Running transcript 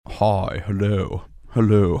Hi, hello,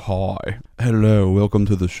 hi, hello, welcome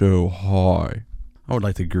to the show, hi. I would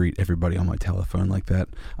like to greet everybody on my telephone like that.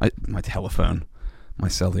 My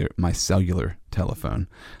cellular telephone.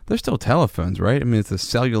 They're still telephones, right? I mean, it's a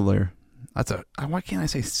cellular. Why can't I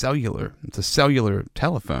say cellular? It's a cellular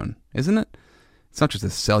telephone, isn't it? It's not just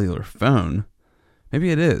a cellular phone.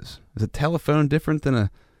 Maybe it is. Is a telephone different than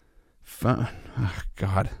a phone? Oh,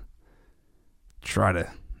 God. Try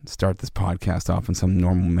to start this podcast off in some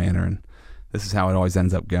normal manner, and this is how it always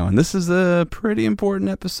ends up going. This is a pretty important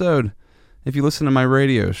episode if you listen to my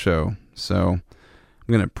radio show. So I'm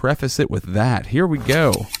going to preface it with that. Here we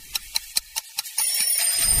go.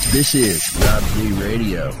 This is Rob Z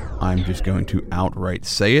Radio. I'm just going to outright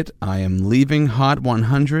say it. I am leaving Hot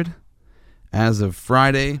 100 as of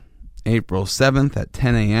Friday, April 7th at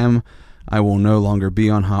 10 a.m. I will no longer be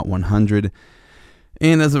on Hot 100.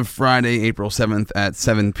 And as of Friday, April 7th at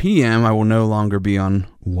 7 p.m., I will no longer be on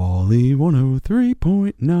Wally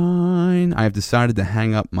 103.9. I have decided to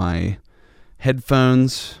hang up my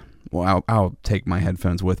headphones. Well, I'll take my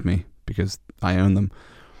headphones with me because I own them.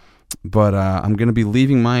 But I'm going to be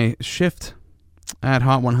leaving my shift at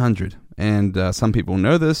Hot 100. And some people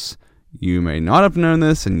know this. You may not have known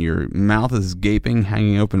this, and your mouth is gaping,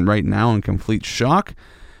 hanging open right now in complete shock.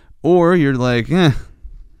 Or you're like, all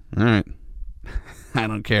right. I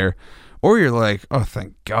don't care. Or you're like, oh,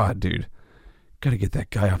 thank God, dude. Got to get that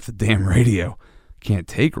guy off the damn radio. Can't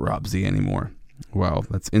take Rob Z anymore. Well,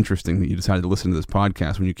 that's interesting that you decided to listen to this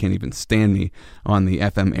podcast when you can't even stand me on the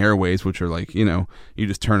FM airways, which are like, you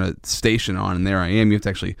just turn a station on and there I am. You have to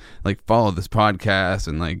actually follow this podcast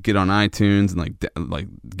and get on iTunes and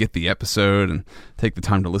get the episode and take the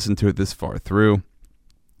time to listen to it this far through.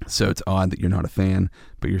 So it's odd that you're not a fan,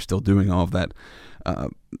 but you're still doing all of that.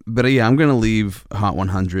 But yeah, I'm going to leave Hot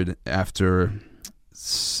 100 after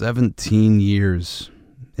 17 years.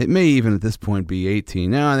 It may even at this point be 18.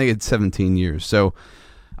 No, I think it's 17 years. So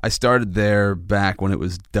I started there back when it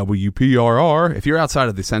was WPRR. If you're outside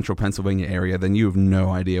of the central Pennsylvania area, then you have no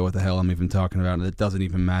idea what the hell I'm even talking about, and it doesn't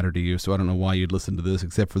even matter to you. So I don't know why you'd listen to this,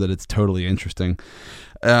 except for that it's totally interesting.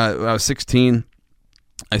 I was 16.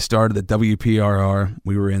 I started at WPRR.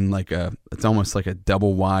 We were in it's almost like a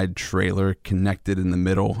double wide trailer connected in the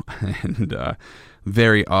middle, and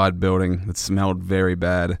very odd building that smelled very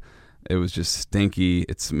bad. It was just stinky.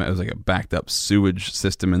 It was like a backed up sewage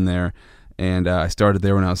system in there. And I started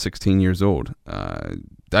there when I was 16 years old. I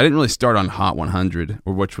didn't really start on Hot 100,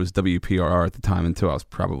 which was WPRR at the time, until I was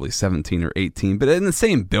probably 17 or 18. But in the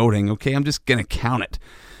same building, okay, I'm just going to count it.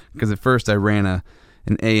 Because at first I ran an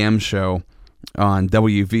AM show on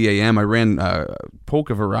WVAM. I ran a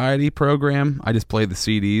polka variety program. I just played the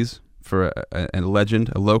CDs for a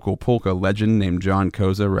local polka legend named John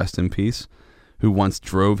Koza, rest in peace, who once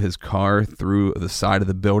drove his car through the side of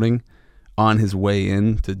the building on his way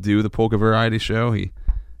in to do the polka variety show. He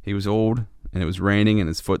was old, and it was raining, and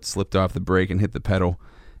his foot slipped off the brake and hit the pedal,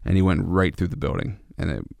 and he went right through the building.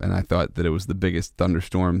 And I thought that it was the biggest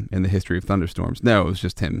thunderstorm in the history of thunderstorms. No, it was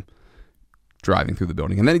just him driving through the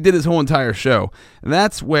building. And then he did his whole entire show. And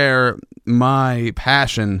that's where my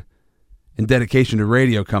passion and dedication to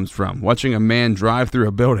radio comes from, watching a man drive through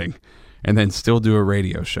a building and then still do a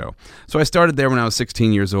radio show. So I started there when I was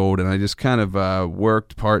 16 years old, and I just kind of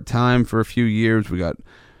worked part-time for a few years. We got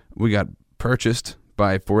purchased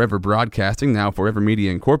by Forever Broadcasting, now Forever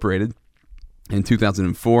Media Incorporated. In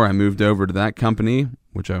 2004, I moved over to that company,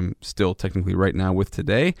 which I'm still technically right now with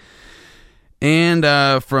today. And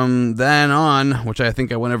from then on, which I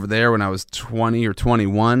think I went over there when I was 20 or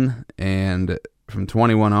 21, and from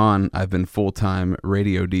 21 on, I've been full-time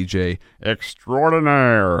radio DJ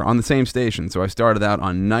extraordinaire on the same station. So I started out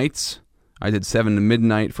on nights. I did 7 to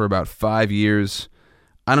midnight for about 5 years.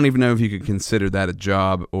 I don't even know if you could consider that a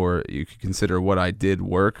job, or you could consider what I did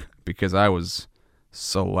work, because I was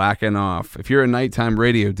slacking off. If you're a nighttime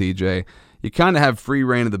radio DJ, you kind of have free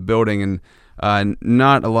reign of the building, and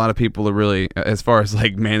not a lot of people are really, as far as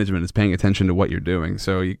management, is paying attention to what you're doing.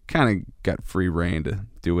 So you kind of got free reign to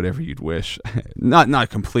do whatever you'd wish.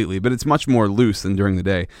 Not completely, but it's much more loose than during the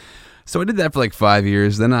day. So I did that for 5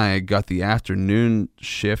 years. Then I got the afternoon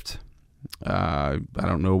shift. I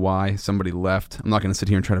don't know why. Somebody left. I'm not going to sit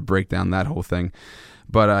here and try to break down that whole thing.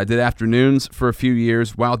 But I did afternoons for a few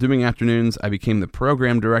years. While doing afternoons, I became the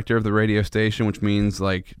program director of the radio station, which means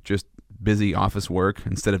just busy office work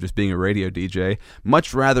instead of just being a radio DJ.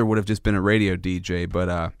 Much rather would have just been a radio DJ,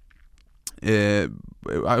 but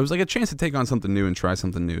I was a chance to take on something new and try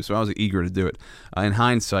something new, so I was eager to do it. In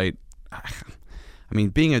hindsight, I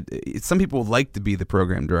mean, some people like to be the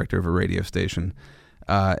program director of a radio station,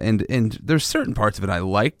 and there's certain parts of it I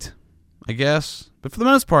liked, I guess. But for the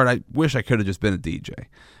most part, I wish I could have just been a DJ.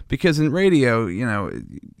 Because in radio, you know,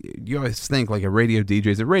 you always think like a radio DJ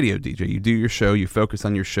is a radio DJ. You do your show, you focus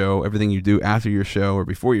on your show. Everything you do after your show or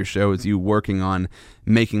before your show is you working on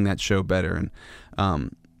making that show better.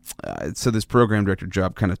 And so this program director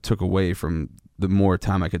job kind of took away from the more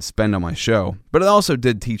time I could spend on my show. But it also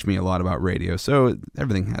did teach me a lot about radio. So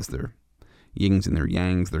everything has their yings and their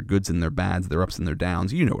yangs, their goods and their bads, their ups and their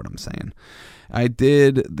downs. You know what I'm saying. I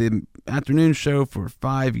did the afternoon show for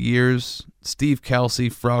 5 years. Steve Kelsey,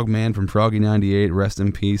 Frogman from Froggy 98, rest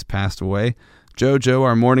in peace, passed away. JoJo,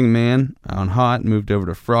 our morning man on Hot, moved over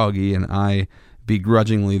to Froggy, and I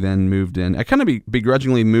begrudgingly then moved in. I kind of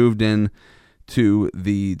begrudgingly moved in to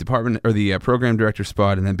the department or the program director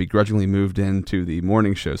spot, and then begrudgingly moved into the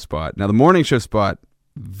morning show spot. Now, the morning show spot,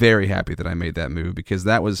 very happy that I made that move, because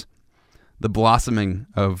that was the blossoming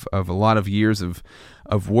of a lot of years of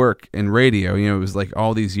work in radio. You know, it was like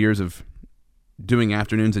all these years of doing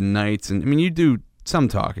afternoons and nights. And I mean, you do some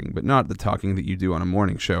talking, but not the talking that you do on a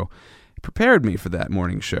morning show. It prepared me for that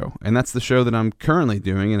morning show. And that's the show that I'm currently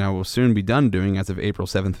doing, and I will soon be done doing as of April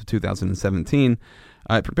 7th of 2017.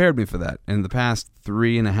 It prepared me for that. In the past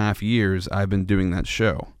 3.5 years, I've been doing that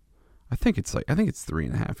show. I think it's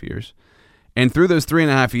 3.5 years. And through those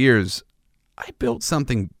 3.5 years, I built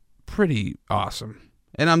something pretty awesome.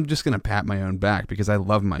 And I'm just going to pat my own back because I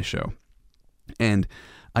love my show. And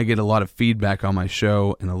I get a lot of feedback on my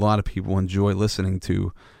show, and a lot of people enjoy listening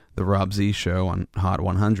to the Rob Z Show on Hot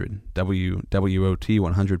 100, WOT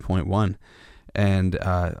 100.1. And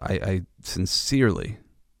I sincerely,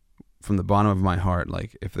 from the bottom of my heart,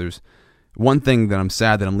 like, if there's one thing that I'm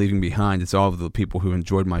sad that I'm leaving behind, it's all of the people who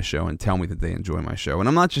enjoyed my show and tell me that they enjoy my show. And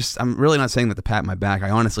I'm really not saying that to pat my back. I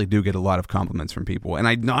honestly do get a lot of compliments from people. And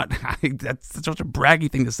that's such a braggy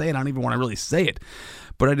thing to say, and I don't even want to really say it.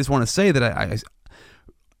 But I just want to say that I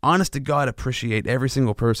honest to God, appreciate every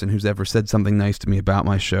single person who's ever said something nice to me about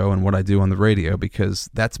my show and what I do on the radio, because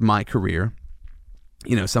that's my career.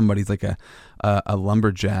 You know, somebody's like a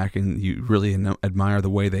lumberjack, and you really admire the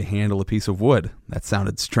way they handle a piece of wood. That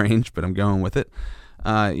sounded strange, but I'm going with it.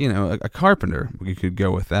 You know, a carpenter, we could go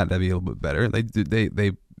with that. That'd be a little bit better.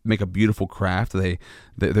 They make a beautiful craft.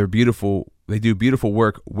 They're beautiful. They do beautiful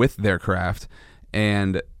work with their craft,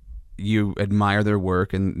 and you admire their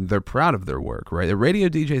work, and they're proud of their work, right? The radio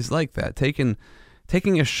DJs like that, taking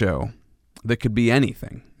a show that could be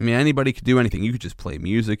anything. I mean, anybody could do anything. You could just play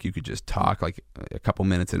music. You could just talk like a couple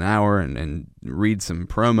minutes an hour and read some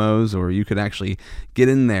promos, or you could actually get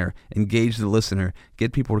in there, engage the listener,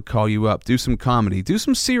 get people to call you up, do some comedy, do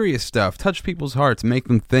some serious stuff, touch people's hearts, make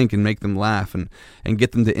them think and make them laugh, and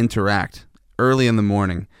get them to interact early in the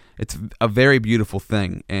morning. It's a very beautiful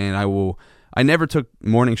thing, and I never took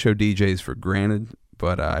morning show DJs for granted,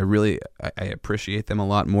 but I appreciate them a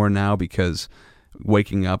lot more now, because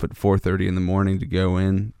waking up at 4:30 in the morning to go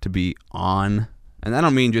in to be on, and I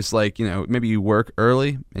don't mean just like, you know, maybe you work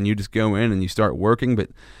early and you just go in and you start working, but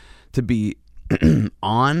to be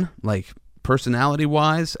on, like personality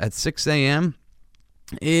wise, at 6 a.m.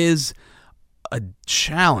 is a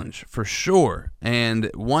challenge for sure,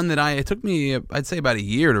 and one that it took me, I'd say, about a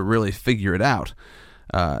year to really figure it out.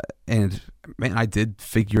 And man, I did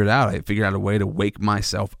figure it out. I figured out a way to wake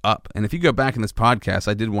myself up. And if you go back in this podcast,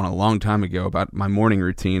 I did one a long time ago about my morning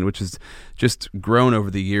routine, which has just grown over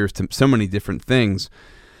the years to so many different things.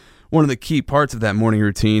 One of the key parts of that morning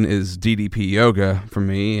routine is DDP yoga for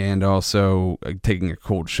me, and also taking a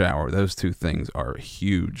cold shower. Those two things are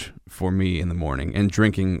huge for me in the morning, and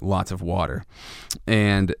drinking lots of water.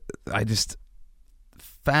 And I just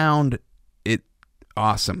found it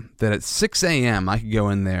awesome that at 6 a.m. I could go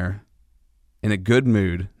in there in a good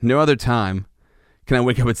mood. No other time can I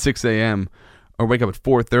wake up at 6 a.m. or wake up at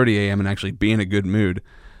 4:30 a.m. and actually be in a good mood.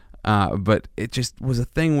 But it just was a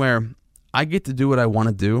thing where I get to do what I want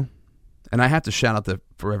to do. And I have to shout out to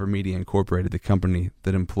Forever Media Incorporated, the company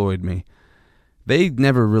that employed me. They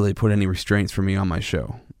never really put any restraints for me on my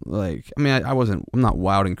show. Like, I mean, I'm not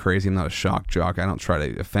wild and crazy. I'm not a shock jock. I don't try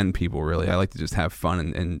to offend people, really. I like to just have fun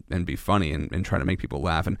and be funny and try to make people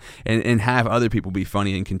laugh and have other people be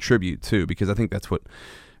funny and contribute too, because I think that's what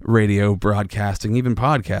radio, broadcasting, even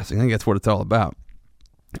podcasting, I think that's what it's all about.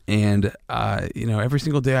 And, you know, every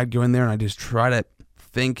single day I'd go in there and I just try to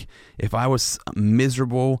think, if I was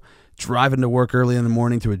miserable driving to work early in the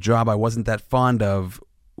morning to a job I wasn't that fond of,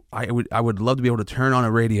 I would love to be able to turn on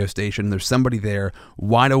a radio station. There's somebody there,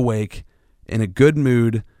 wide awake, in a good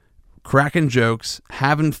mood, cracking jokes,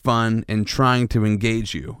 having fun, and trying to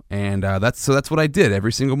engage you. And that's what I did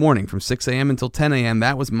every single morning from 6 a.m. until 10 a.m.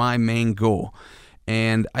 That was my main goal.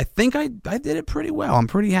 And I think I did it pretty well. I'm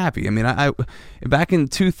pretty happy. I mean, I back in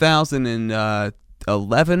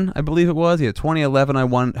 2011, I believe it was. Yeah, 2011, I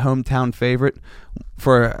won Hometown Favorite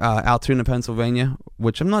for Altoona, Pennsylvania,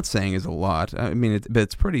 which I'm not saying is a lot. I mean, but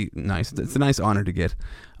it's pretty nice. It's a nice honor to get.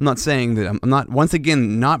 I'm not saying that. I'm not, once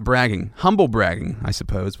again, not bragging. Humble bragging, I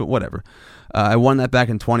suppose, but whatever. I won that back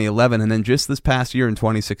in 2011, and then just this past year in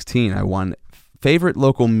 2016, I won Favorite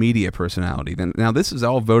Local Media Personality. Now, this is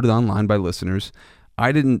all voted online by listeners.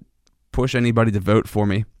 I didn't push anybody to vote for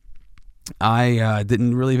me. I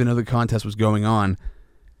didn't really even know the contest was going on,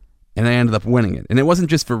 and I ended up winning it. And it wasn't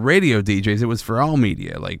just for radio DJs; it was for all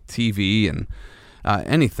media, like TV and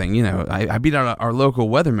anything. You know, I beat out our local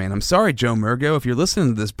weatherman. I'm sorry, Joe Murgo, if you're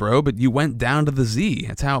listening to this, bro, but you went down to the Z.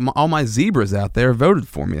 That's how all my zebras out there voted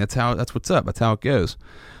for me. That's what's up. That's how it goes.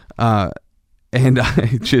 And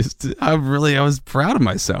I was proud of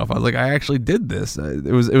myself. I was like, I actually did this.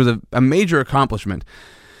 It was a major accomplishment.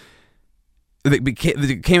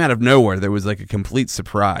 It came out of nowhere. There was like a complete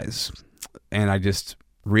surprise. And I just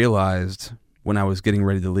realized when I was getting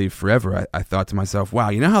ready to leave forever, I thought to myself, wow,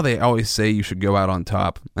 you know how they always say you should go out on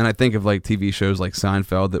top? And I think of like TV shows like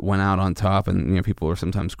Seinfeld that went out on top, and you know, people are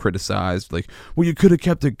sometimes criticized, like, well, you could have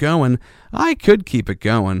kept it going. I could keep it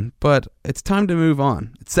going, but it's time to move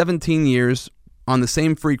on. It's 17 years on the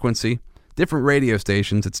same frequency, different radio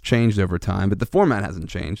stations. It's changed over time, but the format hasn't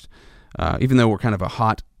changed. Even though we're kind of a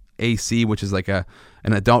hot AC, which is like an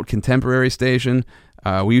adult contemporary station.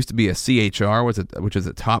 We used to be a CHR, which is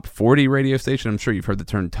a top 40 radio station. I'm sure you've heard the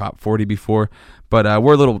term top 40 before, but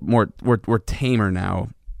we're a little more, we're tamer now,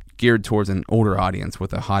 geared towards an older audience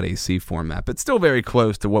with a hot AC format, but still very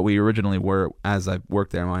close to what we originally were as I've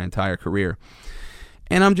worked there my entire career.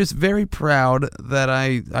 And I'm just very proud that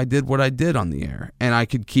I did what I did on the air, and I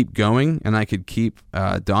could keep going, and I could keep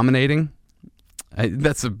dominating.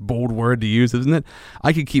 That's a bold word to use, isn't it?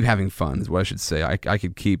 I could keep having fun, is what I should say. I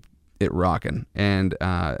could keep it rocking. And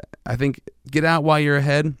I think get out while you're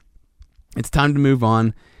ahead. It's time to move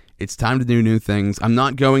on. It's time to do new things. I'm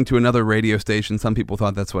not going to another radio station. Some people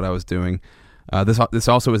thought that's what I was doing. This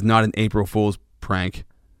also is not an April Fool's prank,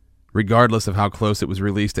 regardless of how close it was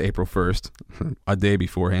released to April 1st, a day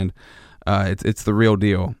beforehand. It's the real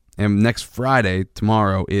deal. And next Friday,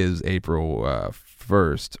 tomorrow, is April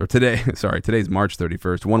 1st, or today, today's March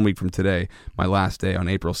 31st, 1 week from today, my last day on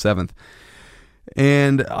April 7th.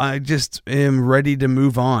 And I just am ready to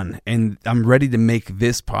move on, and I'm ready to make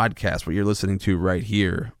this podcast, what you're listening to right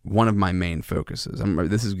here, one of my main focuses.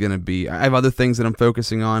 This is going to be, I have other things that I'm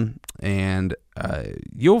focusing on, and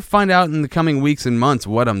you'll find out in the coming weeks and months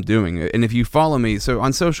what I'm doing. And if you follow me, so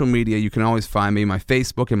on social media, you can always find me. My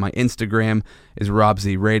Facebook and my Instagram is Rob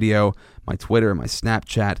Z Radio. My Twitter and my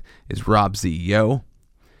Snapchat is Rob Z Yo.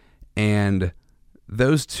 And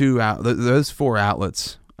those four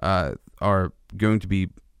outlets are going to be,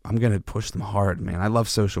 I'm going to push them hard, man. I love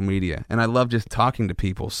social media, and I love just talking to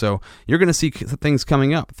people. So you're going to see things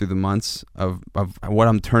coming up through the months of what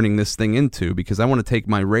I'm turning this thing into, because I want to take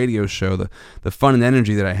my radio show, the fun and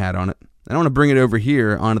energy that I had on it, and I want to bring it over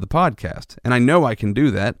here onto the podcast. And I know I can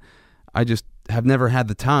do that. I just have never had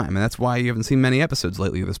the time, and that's why you haven't seen many episodes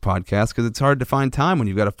lately of this podcast, because it's hard to find time when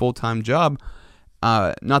you've got a full-time job.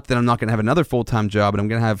 Not that I'm not going to have another full-time job, but I'm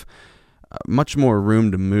going to have much more room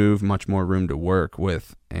to move, much more room to work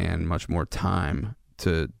with, and much more time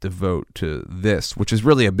to devote to this, which is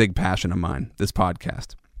really a big passion of mine, this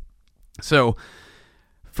podcast. So,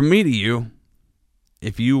 from me to you,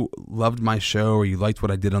 if you loved my show or you liked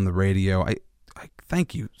what I did on the radio, I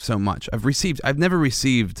thank you so much. I've never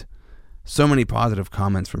received so many positive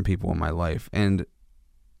comments from people in my life, and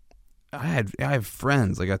I have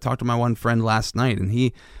friends. Like, I talked to my one friend last night,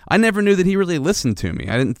 and I never knew that he really listened to me.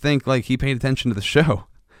 I didn't think like he paid attention to the show,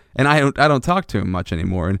 and I don't talk to him much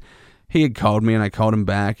anymore. And he had called me, and I called him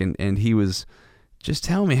back, and he was just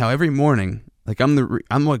telling me how every morning, like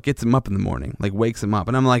I'm what gets him up in the morning, like wakes him up,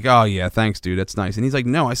 and I'm like, oh yeah, thanks, dude, that's nice. And he's like,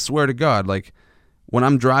 no, I swear to God, like when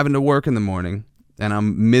I'm driving to work in the morning and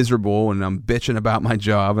I'm miserable and I'm bitching about my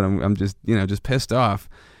job and I'm just just pissed off,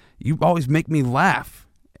 you always make me laugh.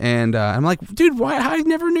 And I'm like, dude, why? I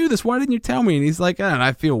never knew this. Why didn't you tell me? And he's like,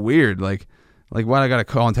 I feel weird. Like why I got to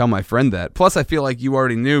call and tell my friend that? Plus, I feel like you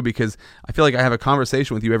already knew, because I feel like I have a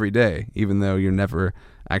conversation with you every day, even though you're never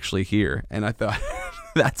actually here. And I thought,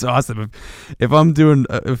 that's awesome.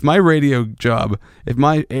 If my radio job, if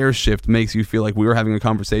my air shift makes you feel like we were having a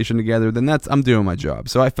conversation together, then I'm doing my job.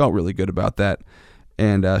 So I felt really good about that.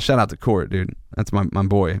 And shout out to Court, dude. That's my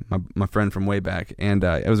boy, my friend from way back. And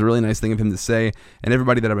it was a really nice thing of him to say. And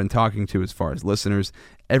everybody that I've been talking to as far as listeners,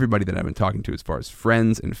 everybody that I've been talking to as far as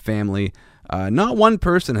friends and family, not one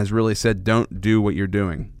person has really said, don't do what you're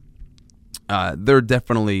doing. They're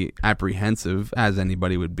definitely apprehensive, as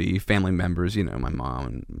anybody would be. Family members, you know, my mom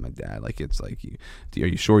and my dad. Like, it's like, are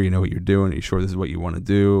you sure you know what you're doing? Are you sure this is what you want to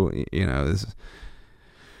do? You know, this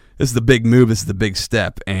is the big move. This is the big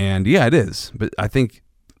step. And yeah, it is. But I think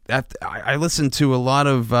that I listen to a lot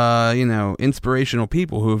of, inspirational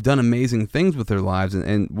people who have done amazing things with their lives.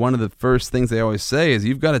 And one of the first things they always say is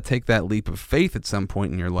you've got to take that leap of faith at some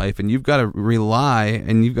point in your life. And you've got to rely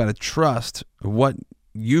and you've got to trust what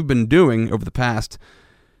you've been doing over the past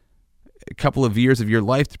couple of years of your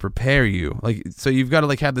life to prepare you. Like, so you've got to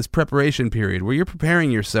like have this preparation period where you're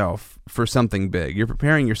preparing yourself for something big. You're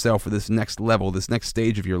preparing yourself for this next level, this next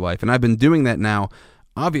stage of your life. And I've been doing that now,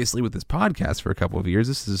 obviously, with this podcast for a couple of years.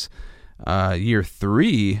 This is year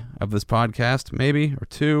 3 of this podcast, maybe, or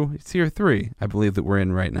 2. It's year 3, I believe, that we're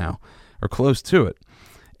in right now, or close to it.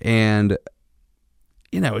 And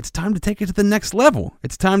you know, it's time to take it to the next level.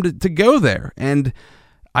 It's time to go there. And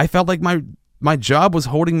I felt like my job was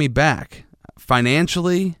holding me back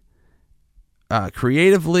financially,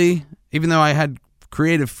 creatively. Even though I had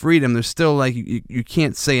creative freedom, there's still like you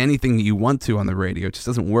can't say anything that you want to on the radio. It just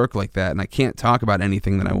doesn't work like that, and I can't talk about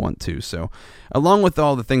anything that I want to. So along with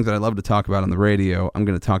all the things that I love to talk about on the radio, I'm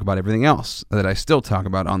going to talk about everything else that I still talk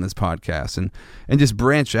about on this podcast, and just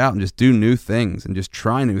branch out and just do new things and just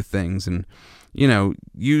try new things, and you know,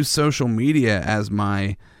 use social media as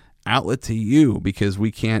my outlet to you, because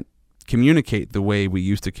we can't communicate the way we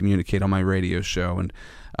used to communicate on my radio show. And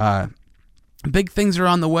big things are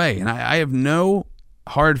on the way, and I have no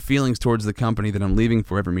hard feelings towards the company that I'm leaving,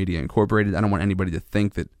 Forever Media Incorporated. I don't want anybody to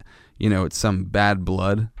think that, you know, it's some bad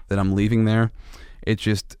blood that I'm leaving there. It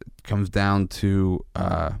just comes down to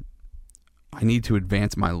I need to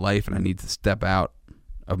advance my life, and I need to step out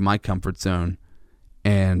of my comfort zone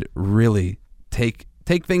and really take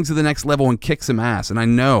things to the next level and kick some ass. And I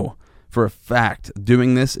know for a fact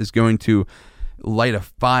doing this is going to light a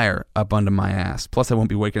fire up under my ass. Plus, I won't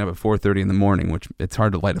be waking up at 4:30 in the morning, which it's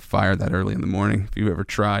hard to light a fire that early in the morning if you've ever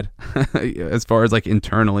tried, as far as like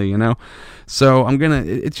internally, you know. So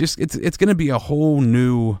it's gonna be a whole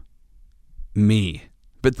new me,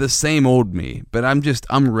 but the same old me. But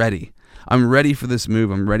I'm ready. I'm ready for this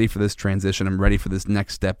move. I'm ready for this transition. I'm ready for this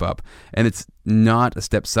next step up. And it's not a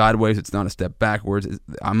step sideways. It's not a step backwards.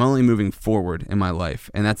 I'm only moving forward in my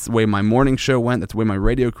life. And that's the way my morning show went. That's the way my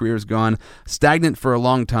radio career has gone. Stagnant for a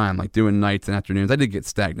long time, like doing nights and afternoons. I did get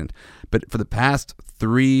stagnant. But for the past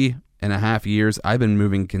 3.5 years, I've been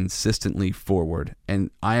moving consistently forward.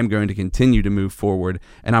 And I am going to continue to move forward.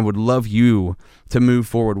 And I would love you to move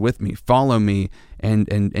forward with me. Follow me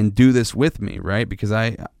and do this with me, right? Because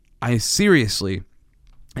I seriously,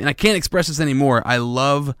 and I can't express this anymore, I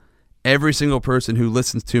love every single person who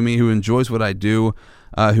listens to me, who enjoys what I do,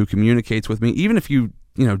 who communicates with me, even if you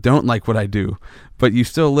don't like what I do, but you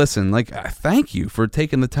still listen. Like, thank you for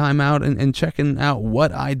taking the time out and checking out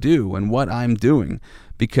what I do and what I'm doing,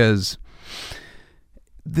 because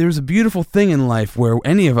there's a beautiful thing in life where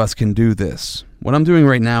any of us can do this. What I'm doing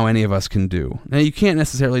right now, any of us can do. Now, you can't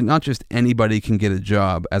necessarily, not just anybody can get a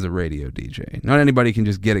job as a radio DJ. Not anybody can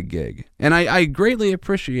just get a gig. And I greatly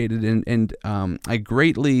appreciated and I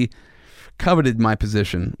greatly coveted my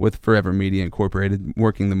position with Forever Media Incorporated,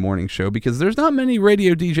 working the morning show, because there's not many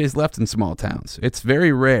radio DJs left in small towns. It's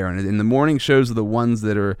very rare, and the morning shows are the ones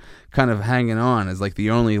that are kind of hanging on as like the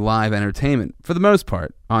only live entertainment, for the most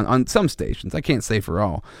part, on some stations. I can't say for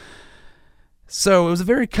all. So it was a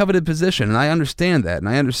very coveted position, and I understand that, and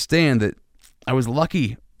I understand that I was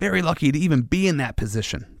lucky, very lucky to even be in that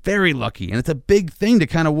position. Very lucky, and it's a big thing to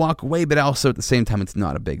kind of walk away, but also at the same time, it's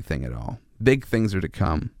not a big thing at all. Big things are to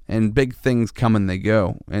come, and big things come and they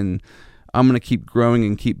go, and I'm going to keep growing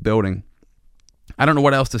and keep building. I don't know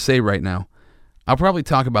what else to say right now. I'll probably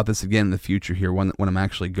talk about this again in the future here when I'm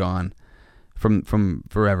actually gone from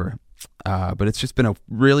Forever. But it's just been a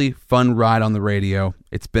really fun ride on the radio.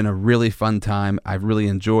 It's been a really fun time. I've really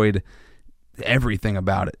enjoyed everything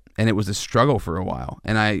about it, and it was a struggle for a while.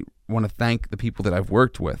 And I want to thank the people that I've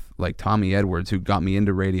worked with, like Tommy Edwards, who got me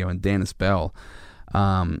into radio, and Dennis Bell.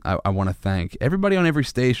 I want to thank everybody on every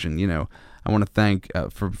station. You know, I want to thank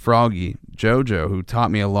for Froggy, JoJo, who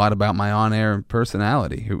taught me a lot about my on-air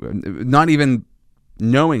personality. Who, not even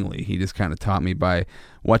knowingly, he just kind of taught me by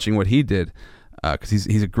watching what he did. Because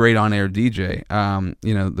he's a great on-air DJ.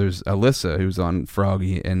 You know, there's Alyssa, who's on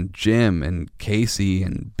Froggy, and Jim, and Casey,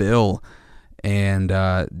 and Bill, and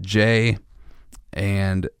Jay,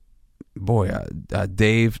 and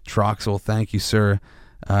Dave Troxel, thank you, sir.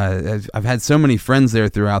 I've had so many friends there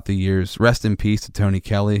throughout the years. Rest in peace to Tony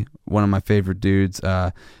Kelly, one of my favorite dudes.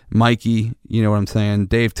 Mikey, you know what I'm saying?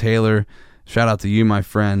 Dave Taylor, shout out to you, my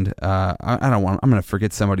friend. I'm going to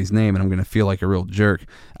forget somebody's name and I'm going to feel like a real jerk.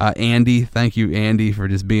 Andy, thank you, Andy, for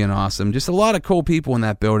just being awesome. Just a lot of cool people in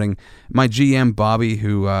that building. My GM, Bobby,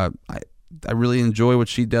 who I really enjoy what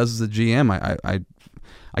she does as a GM.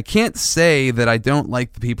 I can't say that I don't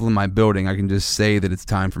like the people in my building. I can just say that it's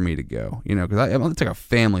time for me to go, because it's like a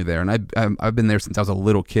family there, and I've been there since I was a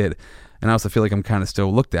little kid, and I also feel like I'm kind of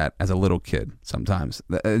still looked at as a little kid sometimes.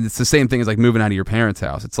 It's the same thing as like moving out of your parents'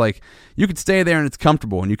 house. It's like you could stay there and it's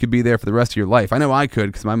comfortable, and you could be there for the rest of your life. I know I could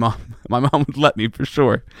because my mom would let me for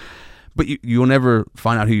sure. But you'll never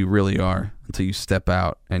find out who you really are until you step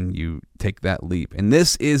out and you take that leap. And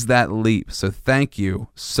this is that leap. So thank you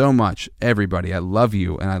so much, everybody. I love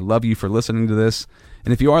you, and I love you for listening to this.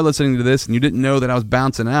 And if you are listening to this and you didn't know that I was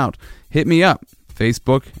bouncing out, hit me up.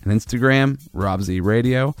 Facebook and Instagram, Rob Z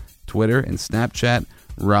Radio. Twitter and Snapchat,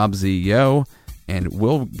 Rob Z Yo. And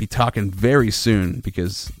we'll be talking very soon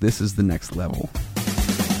because this is the next level.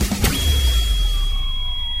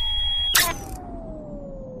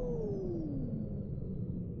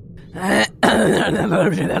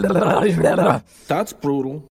 That's brutal.